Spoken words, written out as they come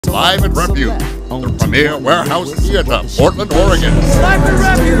Live at Refuge, the premier warehouse theater, Portland, Oregon. Live at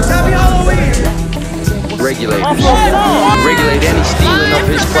Refuge, happy Halloween! Regulate any stealing of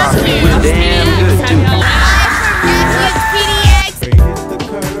his property. We're damn good too.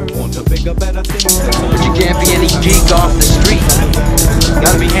 But you can't be any geek off the street.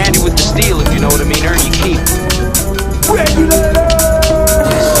 Gotta be handy with the steel if you know what I mean. Earn your keep.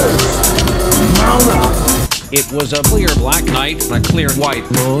 It was a clear black night and a clear white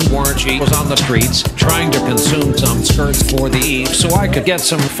moon. Warren G was on the streets trying to consume some skirts for the eve so I could get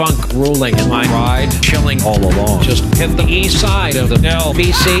some funk ruling in my ride. Chilling all along. Just hit the east side of the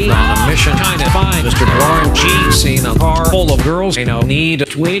LBC on a mission trying to find Mr. Warren G. Seen a car full of girls. Ain't no need to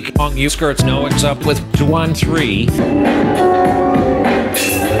tweak on you skirts. No, it's up with 213.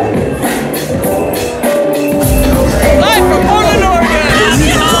 Live from Portland, Oregon!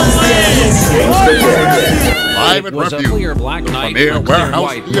 Live at It was a Refuge, clear black the night premier and a clear warehouse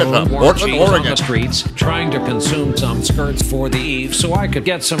white theater, moon. Warren Portland, G was on Oregon. the streets trying to consume some skirts for the eve so I could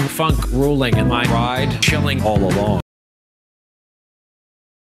get some funk ruling in my ride. Chilling all along.